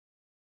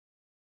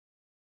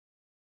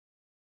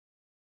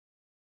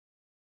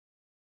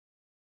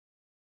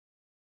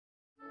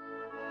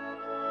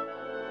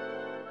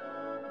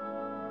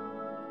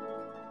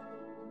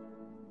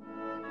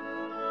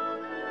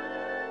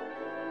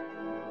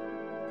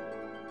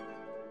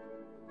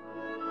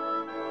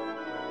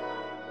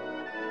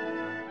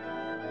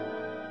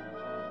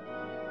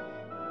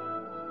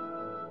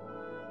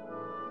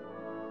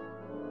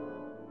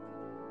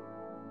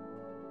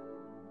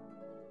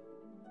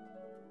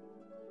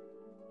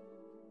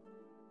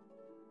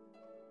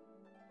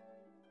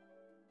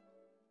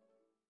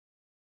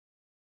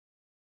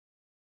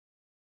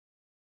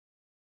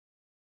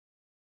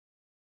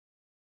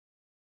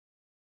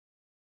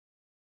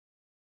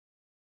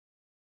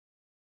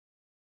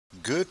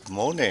Good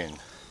morning.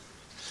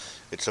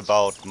 It's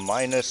about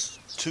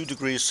 -2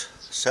 degrees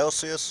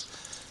Celsius,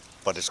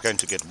 but it's going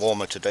to get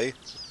warmer today.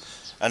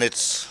 And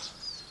it's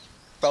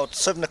about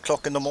 7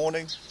 o'clock in the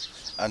morning,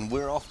 and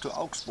we're off to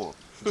Augsburg.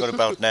 We've got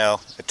about now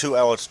a 2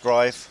 hours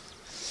drive,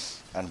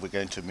 and we're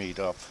going to meet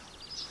up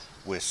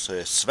with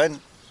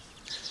Sven,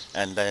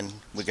 and then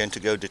we're going to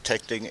go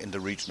detecting in the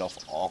region of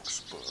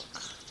Augsburg.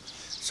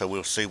 So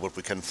we'll see what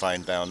we can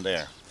find down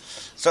there.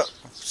 So,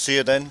 see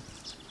you then,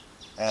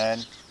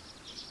 and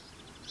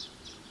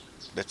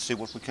let's see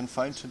what we can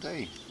find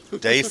today.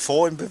 Day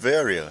 4 in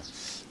Bavaria.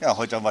 Ja,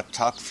 heute haben wir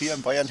Tag 4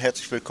 in Bayern.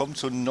 Herzlich willkommen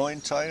zu einem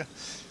neuen Teil.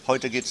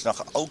 Heute geht es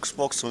nach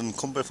Augsburg zu einem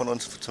Kumpel von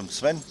uns, zum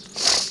Sven.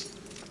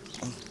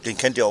 Den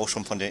kennt ihr auch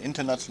schon von den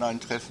internationalen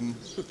Treffen,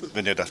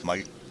 wenn ihr das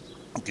mal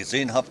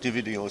gesehen habt, die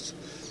Videos.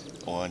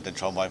 Und dann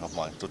schauen wir einfach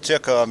mal. So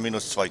circa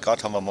 -2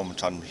 Grad haben wir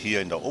momentan hier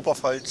in der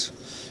Oberpfalz.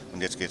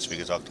 Und jetzt geht es wie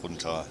gesagt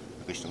runter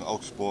Richtung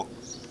Augsburg.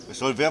 Es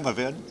soll wärmer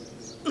werden.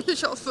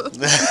 Ich hoffe.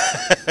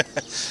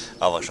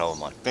 Aber schauen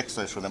wir mal.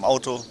 Baxter ist schon im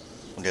Auto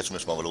und jetzt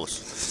müssen wir mal los.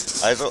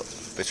 Also,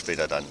 bis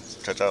später dann.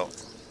 Ciao, ciao.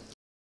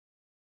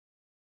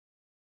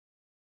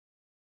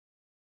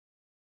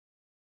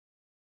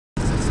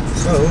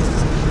 So,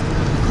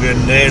 we're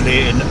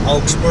nearly in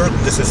Augsburg.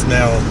 This is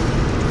now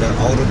the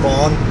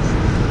Autobahn,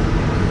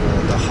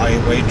 or the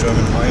highway,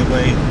 German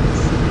highway.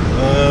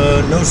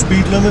 No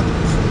speed limit,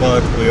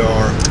 but we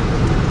are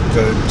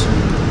going to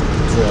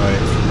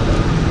drive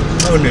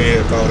only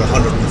about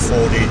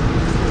 140,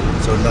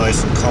 so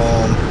nice and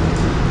calm.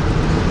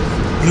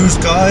 Blue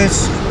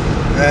skies,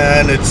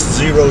 and it's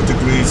 0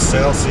 degrees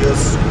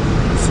Celsius,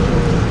 so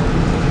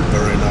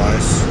very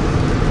nice.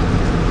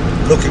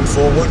 Looking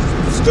forward,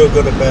 still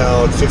got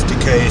about 50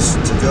 km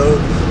to go,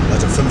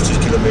 also 50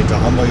 Kilometer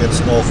haben wir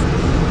jetzt noch,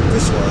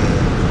 bis wir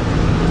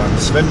beim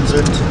Sven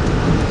sind.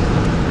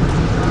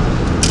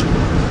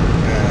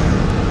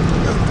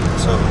 Ja,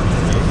 so.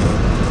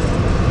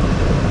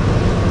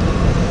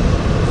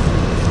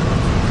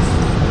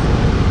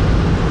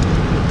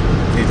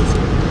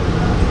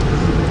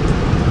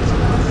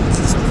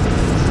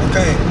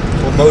 Okay,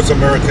 for most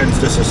Americans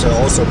this is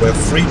also where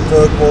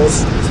Friedberg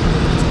was.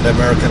 The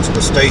Americans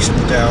were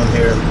stationed down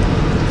here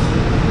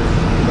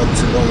not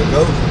too long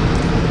ago.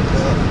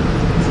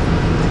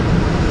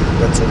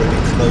 That's already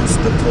closed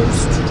the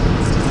post.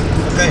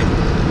 Okay,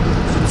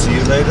 see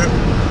you later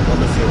on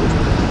the field.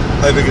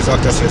 Wie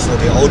gesagt, das hier ist nur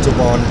die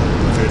Autobahn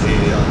für die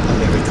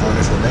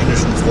amerikanischen und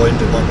englischen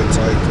Freunde mal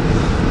gezeigt.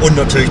 Und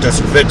natürlich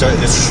das Wetter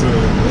ist schön.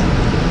 Ne?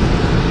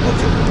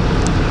 Okay,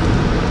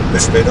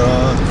 bis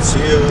später.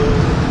 See you.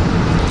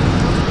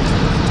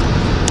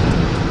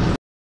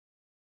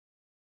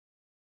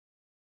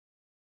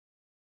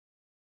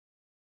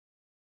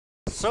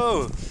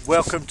 So,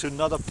 welcome to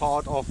another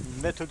part of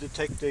metal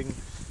detecting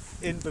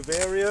in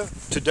Bavaria.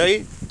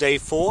 Today, day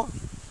 4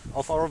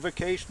 of our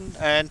vacation,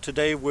 and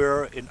today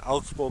we're in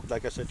Augsburg,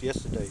 like I said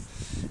yesterday.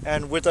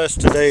 And with us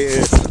today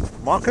is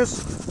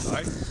Marcus.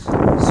 Hi.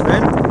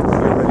 Sven,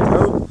 you already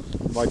know,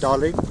 my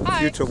darling, Hi.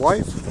 future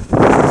wife,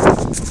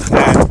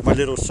 and my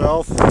little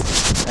self,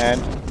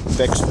 and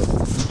Baxter.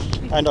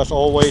 And as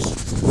always,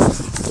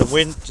 the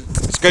wind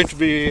is going to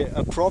be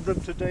a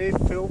problem today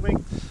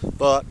filming,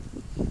 but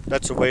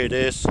that's the way it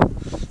is.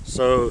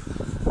 So,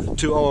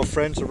 to our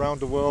friends around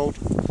the world,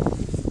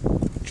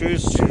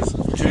 cheers, cheers,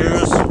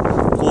 cheers,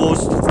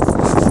 Prost,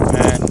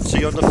 and see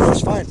you on the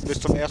first fight. Bis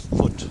zum ersten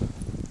Pfund.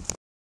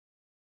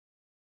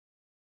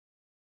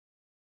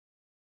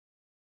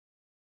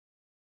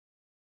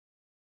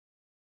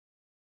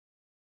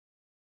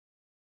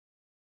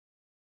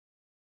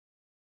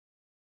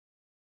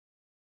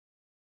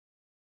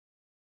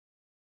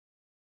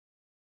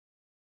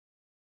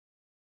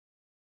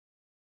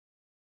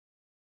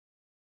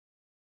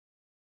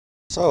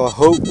 So I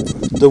hope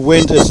the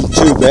wind isn't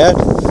too bad.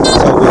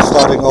 So we're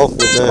starting off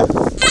with it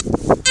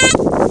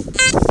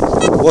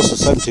was a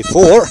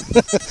 74.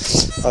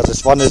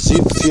 Das war eine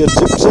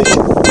 74.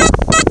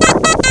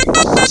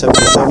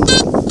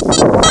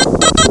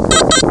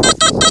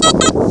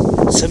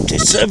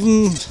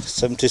 77,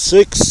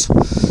 76.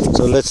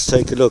 So let's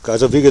take a look.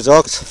 Also wie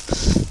gesagt,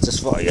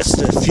 das war jetzt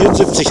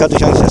 74 hatte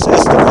ich eigentlich das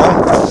erste Mal.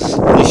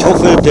 Und ich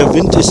hoffe, der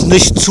Wind ist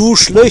nicht zu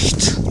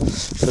schlecht.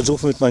 Ich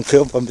versuche mit meinem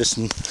Körper ein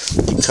bisschen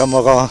die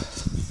Kamera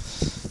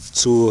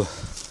zu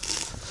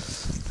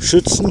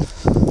schützen.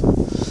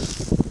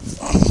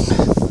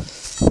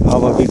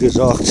 Aber wie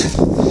gesagt,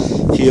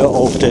 hier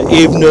auf der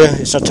Ebene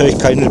ist natürlich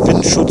kein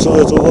Windschutz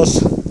oder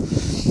sowas.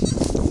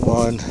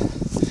 Und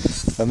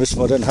da müssen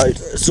wir dann halt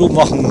so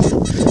machen,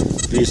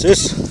 wie es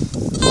ist.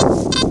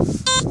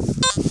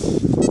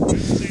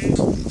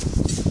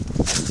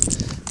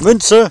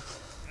 Münze?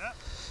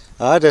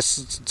 Ah,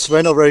 das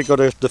Sven already got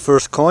the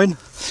first coin.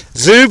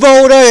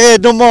 Silber oder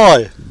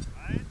normal?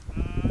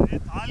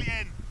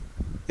 Italien.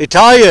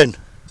 Italian.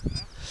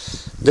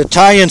 The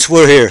Italians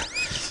were here.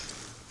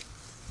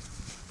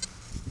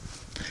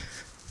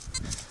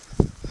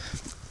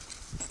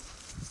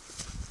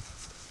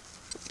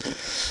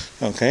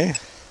 Okay.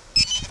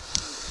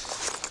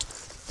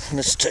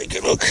 Let's take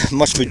a look.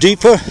 Must be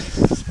deeper.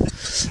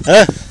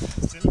 Huh?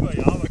 Silber,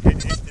 ja, aber kein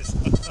echtes.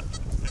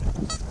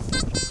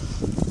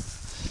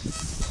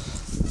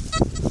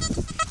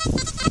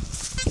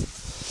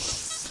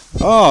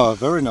 Ah,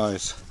 very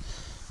nice.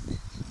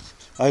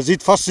 Also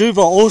sieht fast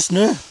Silber aus,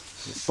 ne?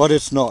 But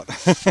it's not.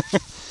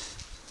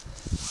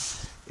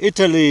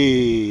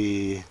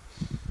 Italy.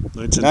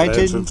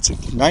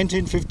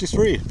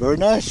 1953. Very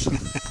nice.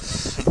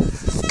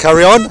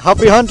 Carry on.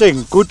 Happy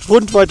hunting. Gut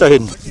Fund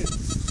weiterhin.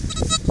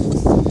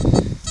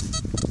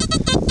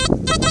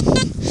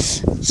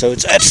 So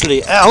it's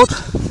actually out.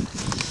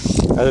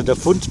 Also der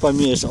Fund bei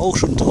mir ist auch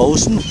schon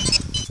draußen.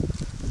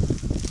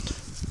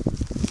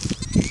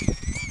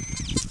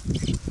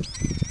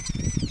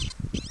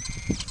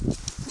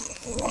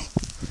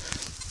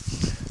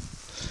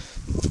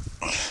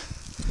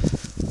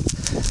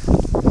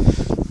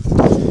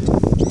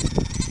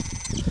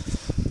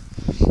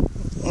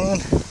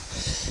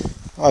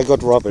 I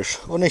got rubbish.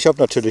 Und ich habe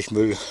natürlich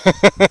Müll.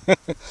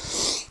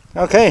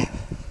 Okay.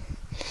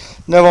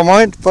 Never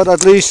mind, but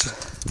at least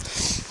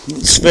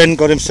Sven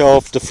got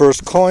himself the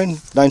first coin,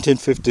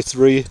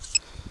 1953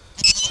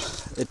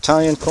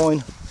 Italian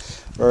coin.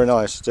 Very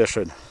nice, sehr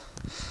schön.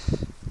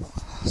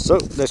 So,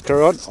 let's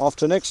carry on. Auf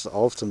zum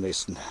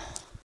nächsten.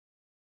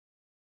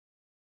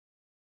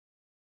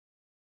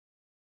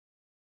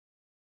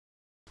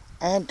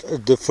 And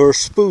the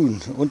first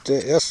spoon und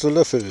der erste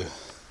Löffel.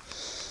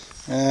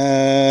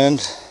 And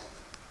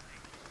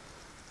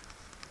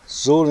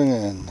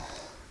Solingen.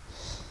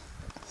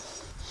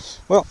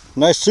 Well,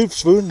 nice soup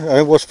spoon.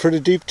 It was pretty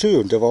deep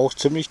too. Und der war auch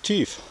ziemlich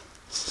tief.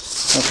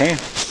 Okay.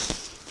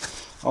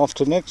 Auf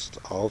zum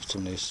nächsten.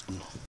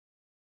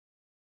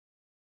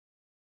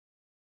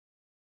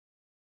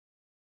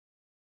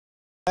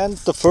 And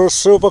the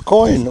first silver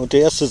coin. Und die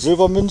erste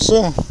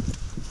Silbermünze.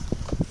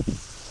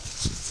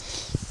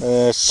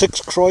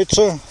 6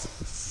 Kreuzer.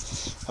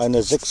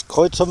 Eine 6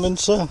 Kreuzer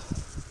Münze.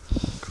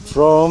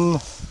 From,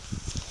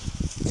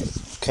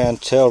 can't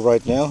tell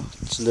right now,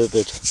 it's a little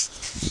bit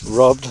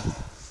rubbed,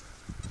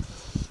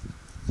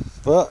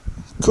 but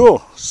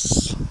cool,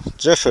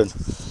 sehr schön.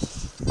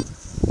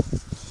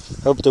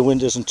 Hope the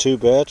wind isn't too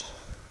bad.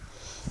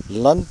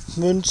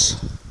 Landmünz,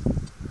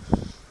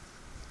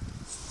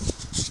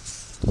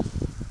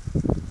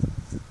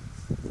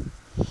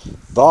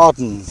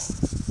 Baden,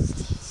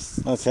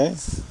 okay,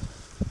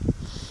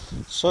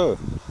 so.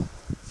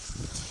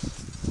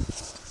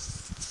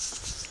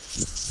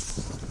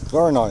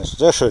 Very nice,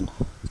 sehr schön.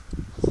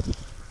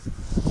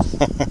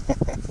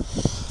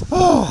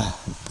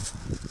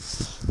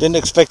 Didn't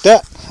expect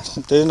that.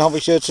 Den habe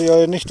ich jetzt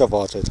ja nicht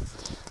erwartet.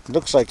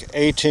 Looks like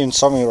 18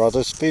 something or other.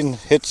 It's been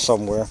hit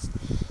somewhere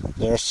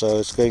there, so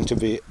it's going to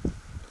be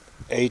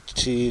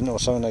 18 or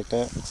something like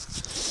that.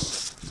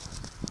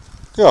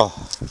 Ja,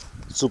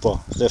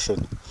 super, sehr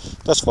schön.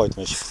 Das freut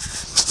mich.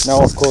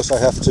 Now of course I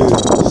have to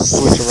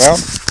switch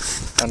around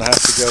and I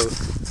have to go.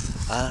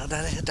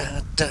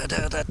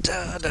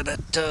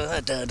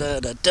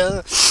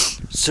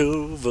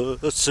 Silver.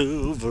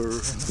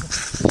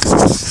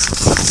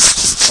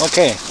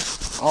 Okay,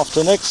 auf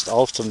zum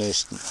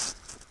nächsten.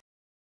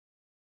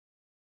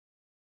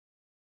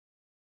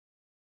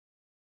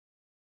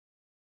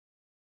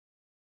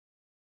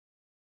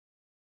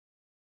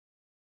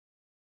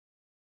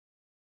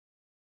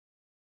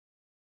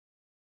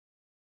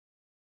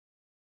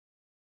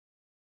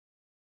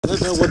 I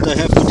don't know what they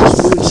have with the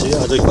spoons here.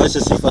 Also ich weiß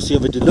jetzt nicht, was hier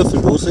mit den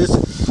Löffeln los ist,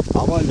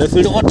 aber ein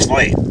Löffel oder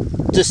 2.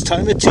 This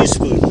time a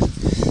teaspoon.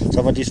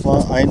 Sagen wir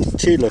diesmal ein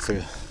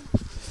Teelöffel.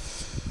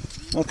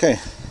 Okay.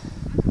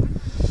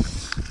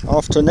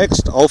 Auf zum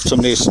nächsten.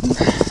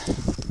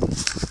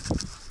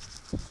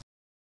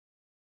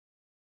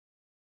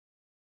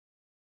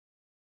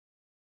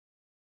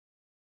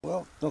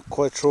 Well, not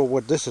quite sure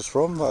what this is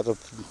from. Also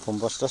von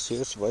was das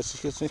hier ist, weiß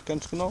ich jetzt nicht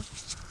ganz genau.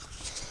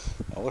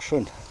 Aber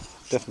schön.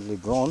 Definitely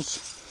bronze.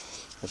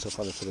 Das ist auf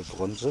alle Fälle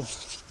Bronze.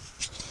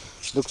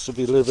 Looks to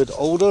be a little bit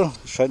older.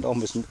 Scheint auch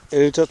ein bisschen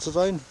älter zu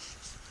sein.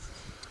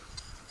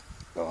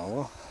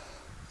 Aber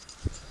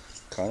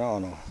keine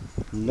Ahnung.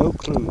 No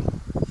clue.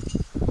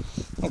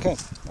 Okay,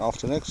 auf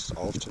zum nächsten.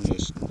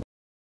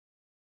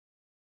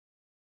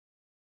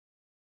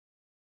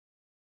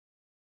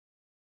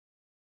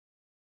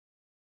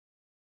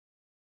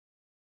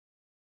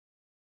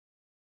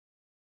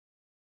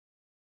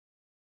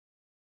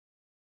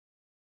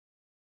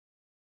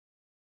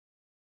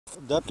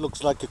 That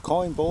looks like a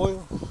coin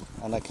boil,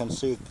 and I can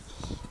see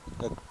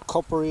a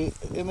coppery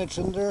image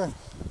in there.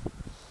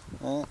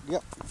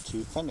 Yep,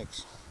 2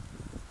 pfennigs.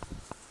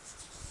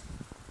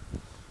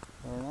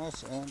 Very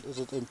nice. And is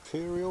it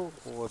imperial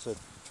or is it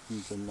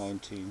the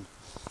 19?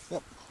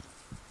 Yep,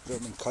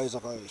 German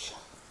Kaiserreich.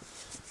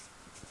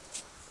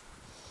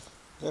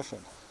 Sehr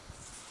schön.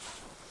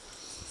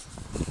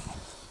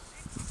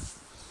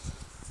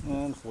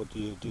 And what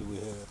do we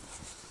have?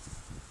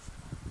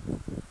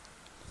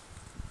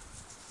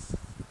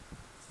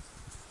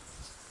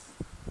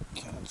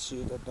 Can't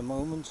see it at the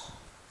moment.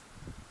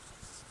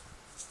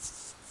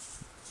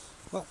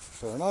 Well,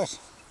 very nice.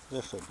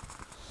 Sehr schön.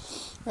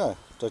 Ja,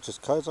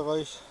 Deutsches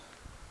Kaiserreich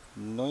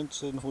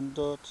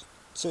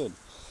 1910.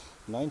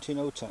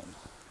 1910.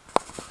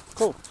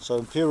 Cool. So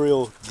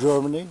Imperial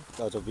Germany,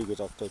 also wie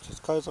gesagt Deutsches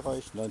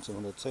Kaiserreich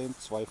 1910,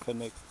 2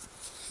 Pfennig.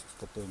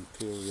 Got the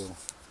Imperial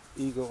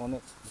Eagle on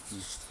it. Mit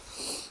dem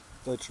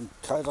Deutschen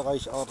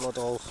Kaiserreich Adler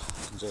drauf.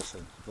 Sehr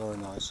schön. Very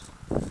nice.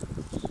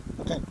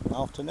 Okay,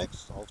 auf to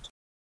next.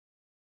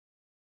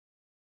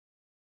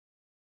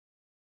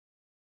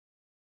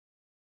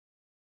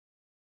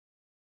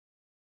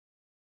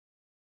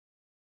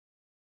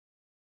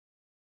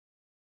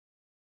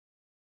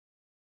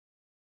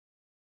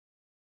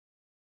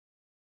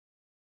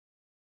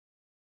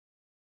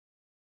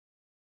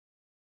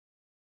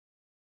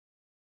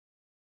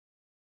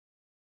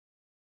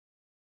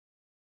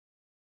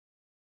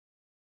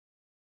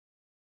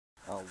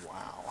 Oh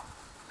wow.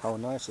 How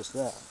nice is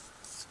that?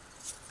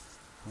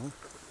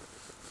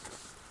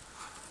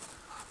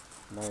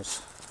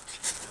 Nice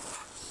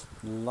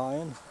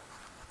lion.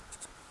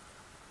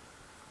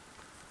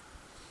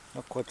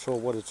 Not quite sure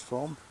what it's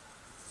from.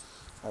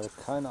 Also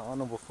keine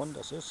Ahnung wovon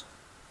das ist.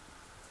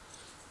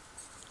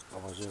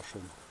 Aber sehr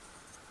schön.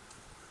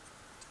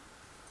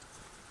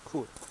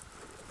 Cool.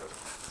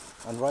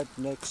 And right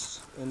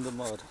next in the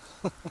mud.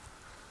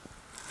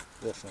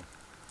 Sehr schön.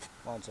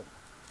 Wahnsinn.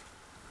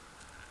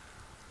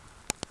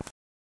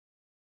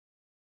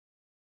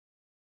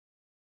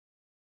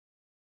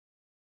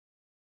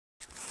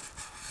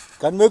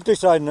 Kann möglich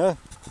sein, ne?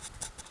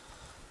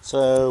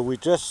 So we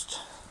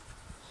just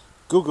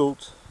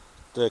googled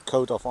the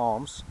coat of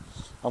arms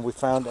and we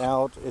found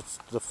out it's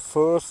the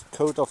first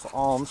coat of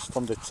arms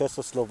from the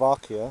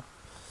Czechoslovakia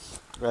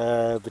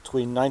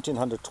between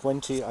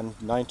 1920 and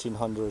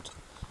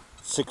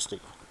 1960.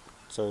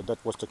 So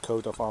that was the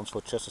coat of arms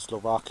for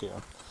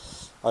Czechoslovakia.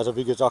 Also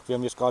wie gesagt, wir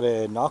haben jetzt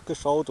gerade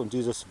nachgeschaut und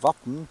dieses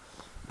Wappen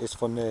ist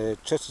von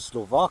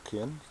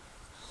Tschechoslowakien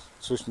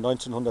zwischen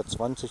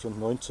 1920 und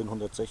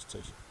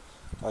 1960.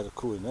 Also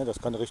cool, ne? Das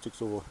kann richtig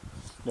so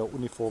ja,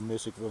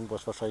 uniformmäßig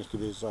irgendwas wahrscheinlich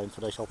gewesen sein.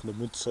 Vielleicht auch eine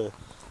Mütze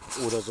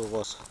oder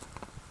sowas.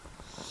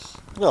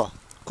 Ja,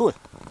 cool.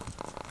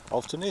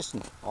 Auf zur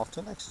nächsten. Auf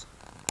zur nächsten.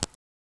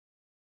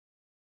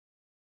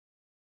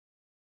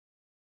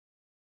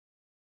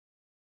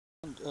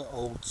 Und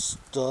Old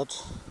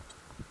Stud.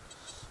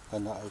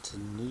 Eine alte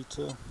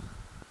Niete.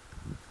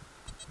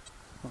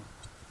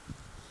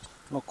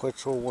 Not quite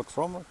sure what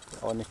from,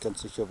 aber nicht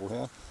ganz sicher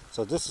woher.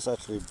 So this is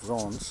actually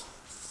bronze.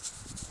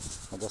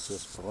 Das hier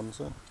ist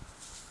Bronze.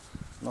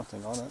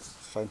 Nothing on it.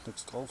 Scheint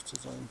nichts drauf zu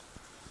sein.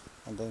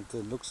 And then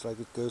it looks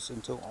like it goes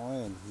into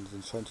iron. Und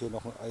dann scheint hier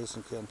noch ein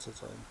Eisenkern zu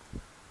sein.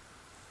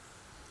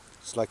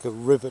 It's like a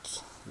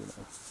rivet, you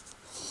know,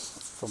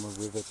 from a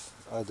rivet,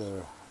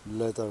 either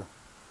leather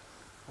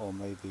or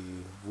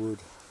maybe wood.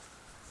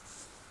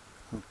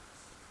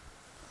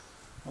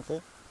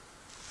 Okay.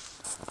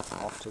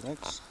 Auf zum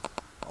nächsten.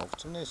 Auf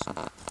zum nächsten.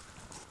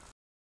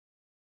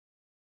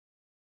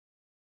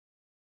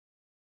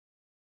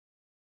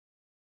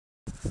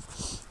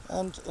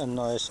 And a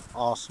nice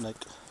arsenic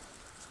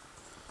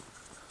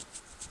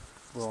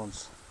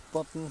bronze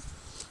button,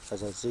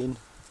 as I seen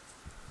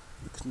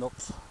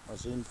knopf,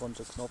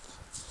 bronze knopf,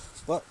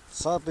 but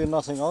sadly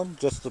nothing on,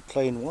 just the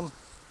plain one.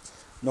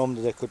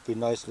 Normally they could be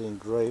nicely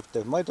engraved.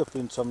 There might have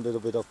been some little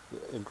bit of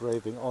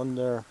engraving on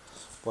there,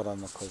 but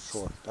I'm not quite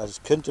sure. Also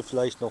es könnte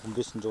vielleicht noch ein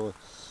bisschen so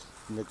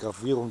eine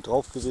Gravierung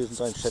drauf gewesen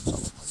sein, schätze aber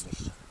mal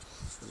nicht.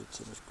 Das sieht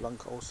ziemlich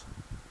blank aus.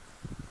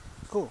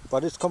 Cool,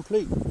 but it's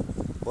complete.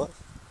 What?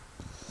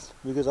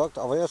 Wie gesagt,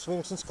 aber er ist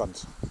wenigstens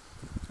ganz.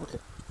 Okay.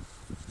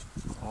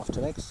 Auf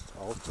zur nächsten.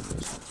 Auf zur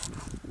nächsten.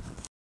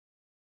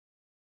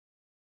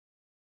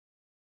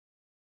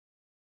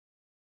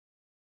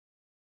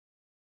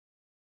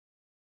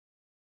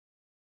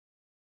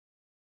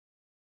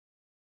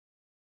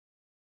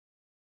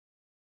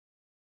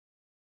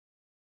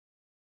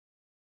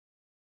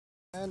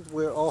 And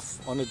we're off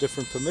on a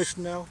different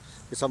permission now.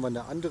 Jetzt haben wir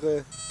eine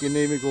andere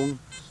Genehmigung.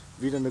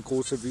 Wieder eine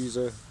große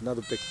Wiese.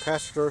 Another big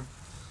pasture.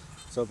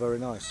 So very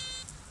nice.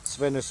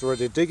 Sven is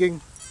already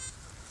digging.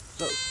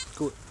 So,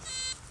 cool.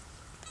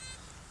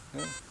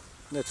 Yeah,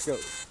 let's go.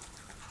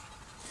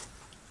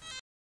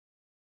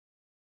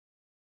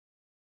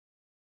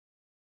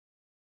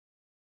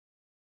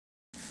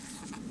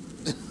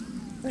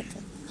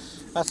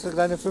 Hast du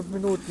kleine 5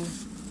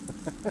 Minuten?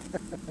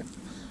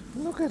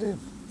 Look at him.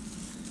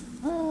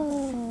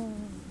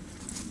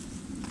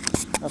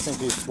 I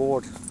think he's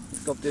bored.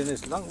 Ich glaube, denen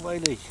ist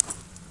langweilig.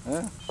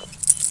 Yeah?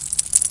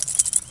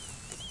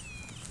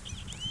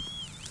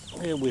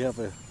 Here we have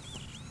a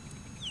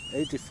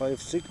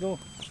 85 signal.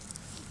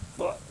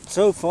 But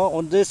so far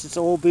on this it's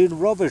all been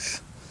rubbish.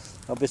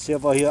 Aber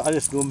bisher war hier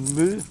alles nur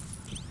Müll.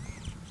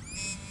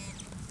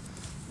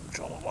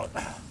 Schauen wir mal.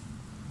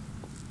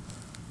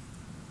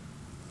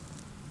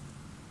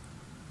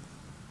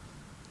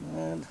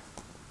 And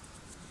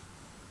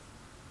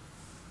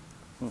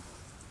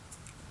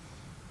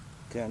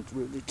can't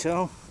really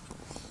tell.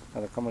 Ja,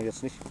 da kann man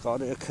jetzt nicht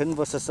gerade erkennen,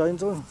 was das sein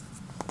soll.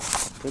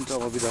 Könnte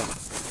aber wieder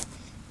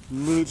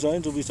Müll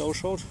sein, so wie es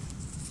ausschaut.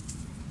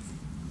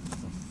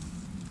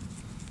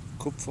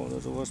 Kupfer oder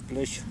sowas,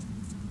 Blech.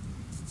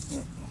 Ja.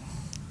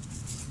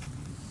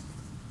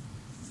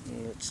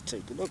 Let's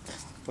take a look,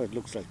 but it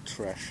looks like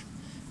trash.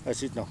 Es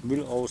sieht nach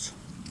Müll aus.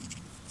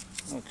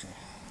 Okay.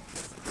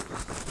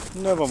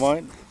 Never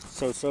mind.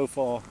 So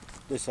far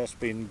this has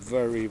been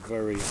very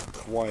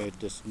quiet,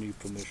 this new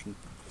permission.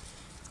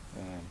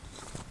 And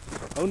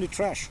only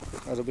trash.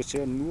 Also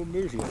bisher nur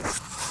Müll hier.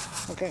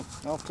 Okay,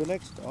 auf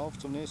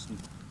zum nächsten.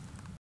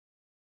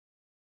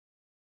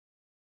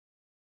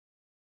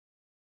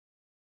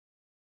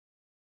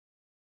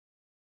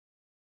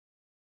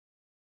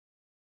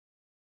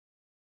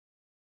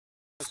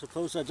 I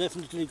suppose I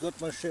definitely got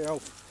my share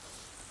of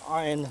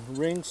iron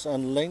rings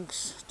and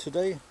links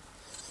today.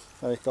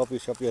 Ich glaube,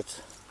 ich habe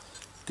jetzt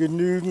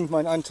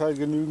mein Anteil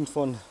genügend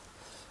von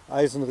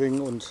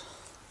Eisenringen und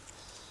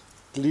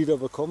Glieder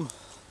bekommen.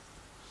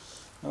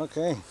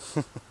 Okay.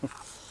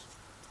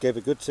 Gave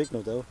a good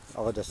signal though,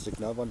 aber das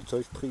Signal war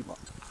natürlich prima.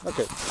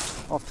 Okay,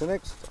 auf zum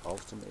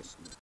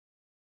nächsten.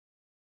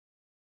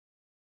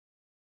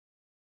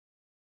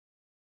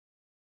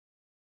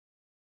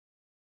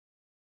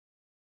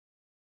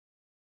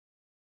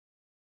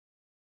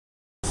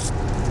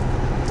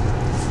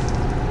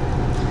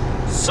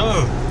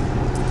 So,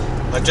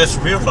 I just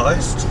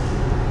realized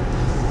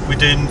we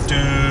didn't do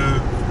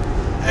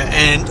an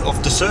end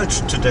of the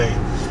search today.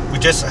 We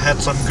just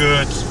had some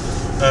good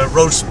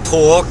roast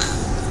pork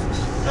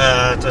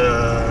at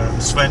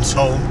Sven's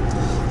home.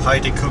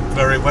 Heidi cooked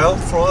very well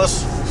for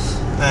us,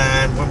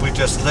 and when we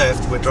just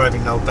left, we're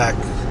driving now back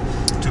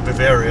to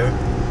Bavaria.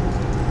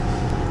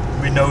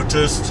 We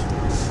noticed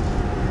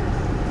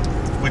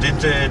we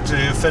didn't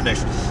finish.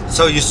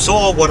 So you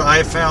saw what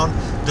I found.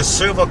 The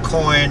silver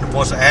coin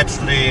was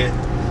actually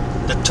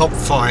the top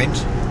find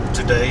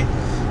today.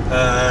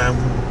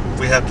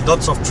 We had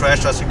lots of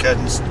trash, as you can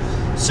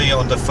see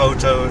on the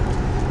photo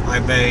I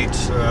made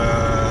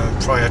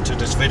prior to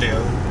this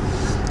video,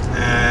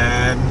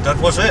 and that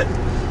was it.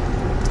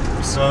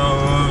 So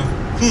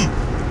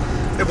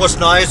it was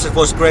nice, it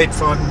was great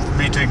fun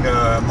meeting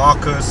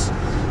Marcus,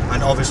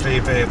 and obviously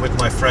with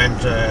my friend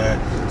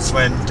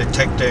Sven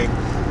detecting,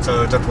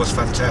 so that was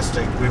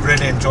fantastic. We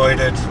really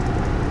enjoyed it,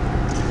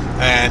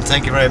 and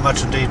thank you very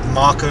much indeed,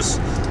 Marcus,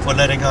 for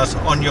letting us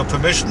on your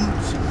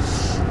permissions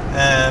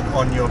and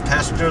on your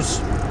passengers.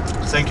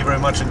 Thank you very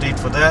much indeed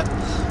for that.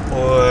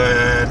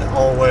 And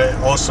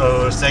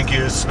also thank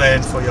you,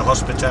 Sven, for your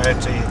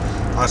hospitality.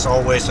 As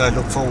always, I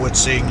look forward to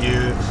seeing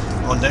you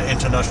on the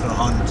international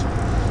hunt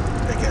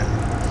again.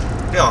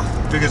 Ja,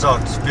 wie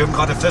gesagt, wir haben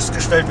gerade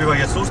festgestellt, wie wir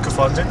jetzt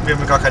losgefahren sind. Wir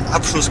haben gar keinen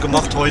Abschluss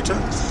gemacht heute,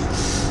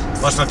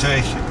 was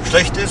natürlich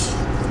schlecht ist.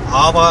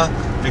 Aber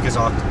wie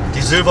gesagt,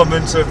 die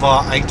Silbermünze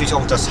war eigentlich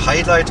auch das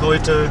Highlight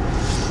heute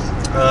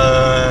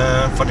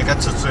von der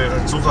ganzen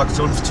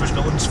Suchaktion zwischen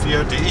uns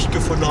vier, die ich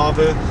gefunden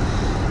habe.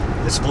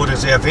 Es wurde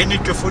sehr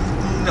wenig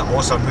gefunden,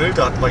 außer Müll,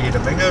 da hatten wir jede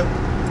Menge.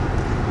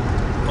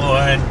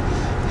 Und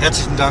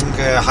herzlichen Dank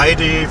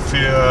Heidi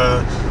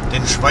für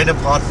den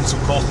Schweinebraten zu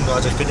kochen.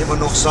 Also ich bin immer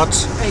noch satt.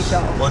 Ich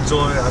auch. Und so,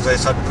 also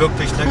es hat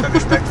wirklich lecker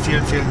geschmeckt.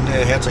 Vielen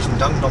herzlichen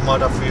Dank nochmal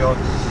dafür.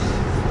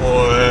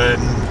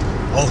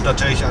 Und auch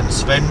natürlich an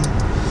Sven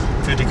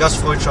für die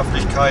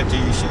Gastfreundschaftlichkeit,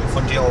 die ich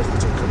von dir auch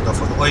oder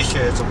von euch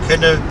so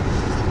kenne.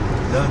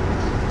 Ne?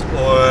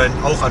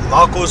 Und auch an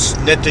Markus,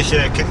 nett dich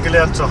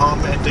kennengelernt zu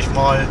haben, endlich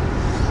mal.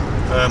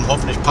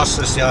 Hoffentlich passt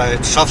es ja,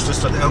 schaffst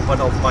es dann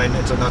irgendwann auf meinen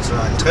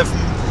internationalen Treffen,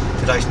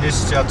 vielleicht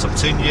nächstes Jahr zum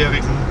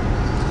 10-Jährigen.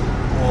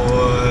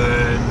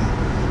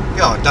 Und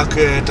ja,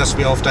 danke, dass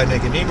wir auf deine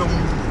Genehmigung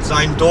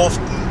sein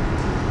durften.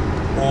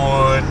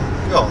 Und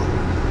ja,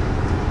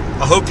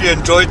 I hope you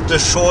enjoyed the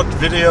short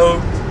video,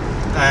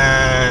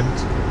 and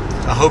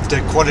I hope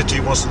the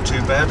quality wasn't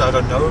too bad. I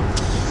don't know,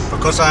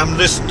 because I haven't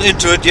listened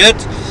into it yet.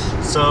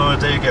 So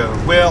there you go,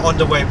 we're on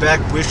the way back.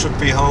 We should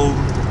be home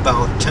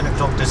about 10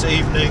 o'clock this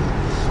evening,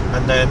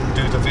 and then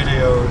do the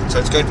video. So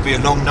it's going to be a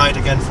long night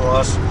again for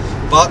us,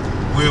 but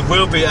we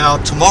will be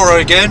out tomorrow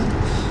again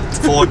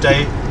for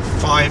day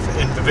 5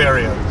 in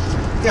Bavaria.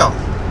 Ja,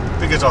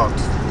 wie gesagt,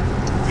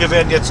 wir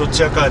werden jetzt so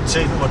circa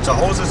 10 Uhr zu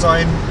Hause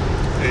sein,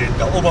 in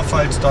der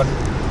Oberpfalz dann,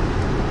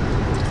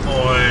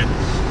 und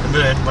dann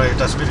werden wir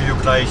das Video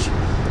gleich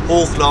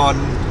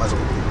hochladen, also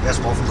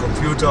erstmal auf dem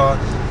Computer,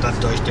 dann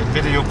durch den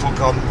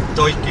Videoprogramm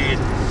durchgehen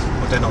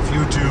und dann auf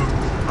YouTube.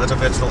 Also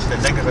wird es noch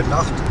eine längere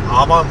Nacht,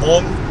 aber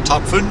morgen,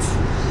 Tag 5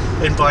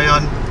 in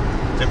Bayern,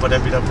 sind wir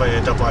dann wieder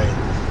dabei.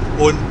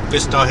 Und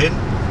bis dahin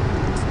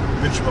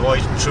wünschen wir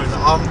euch einen schönen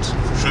Abend,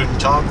 einen schönen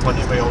Tag, wann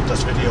immer ihr auch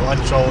das Video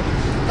anschaut.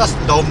 Lasst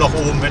einen Daumen nach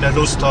oben, wenn ihr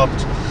Lust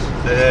habt.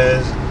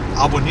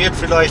 Abonniert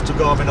vielleicht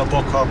sogar, wenn ihr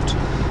Bock habt.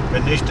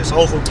 Wenn nicht, ist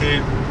auch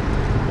okay.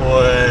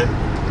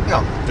 Und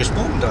ja, bis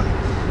morgen dann.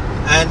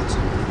 And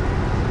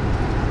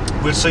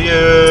we'll see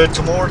you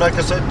tomorrow, like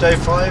I said, day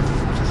 5.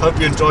 Hope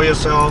you enjoy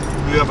yourself.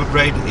 You have a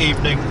great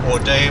evening or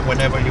day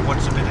whenever you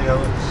watch the video.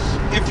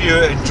 If you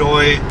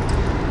enjoy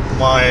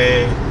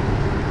my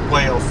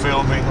way of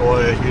filming,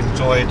 or you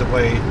enjoy the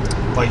way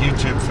my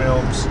YouTube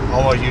films,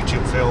 our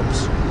YouTube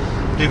films,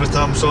 leave a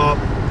thumbs up,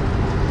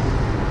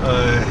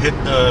 hit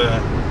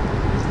the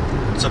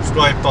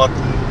subscribe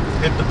button,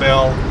 hit the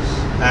bell,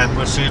 and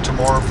we'll see you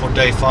tomorrow for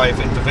day 5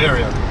 in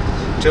Bavaria.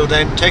 Till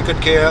then, take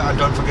good care and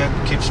don't forget,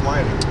 keep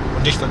smiling.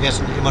 Und nicht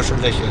vergessen, immer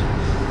schön lächeln.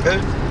 Okay?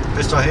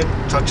 Bis dahin,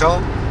 ciao,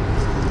 ciao.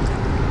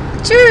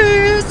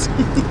 Tschüss.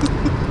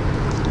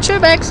 Tschüss,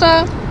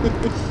 Baxter.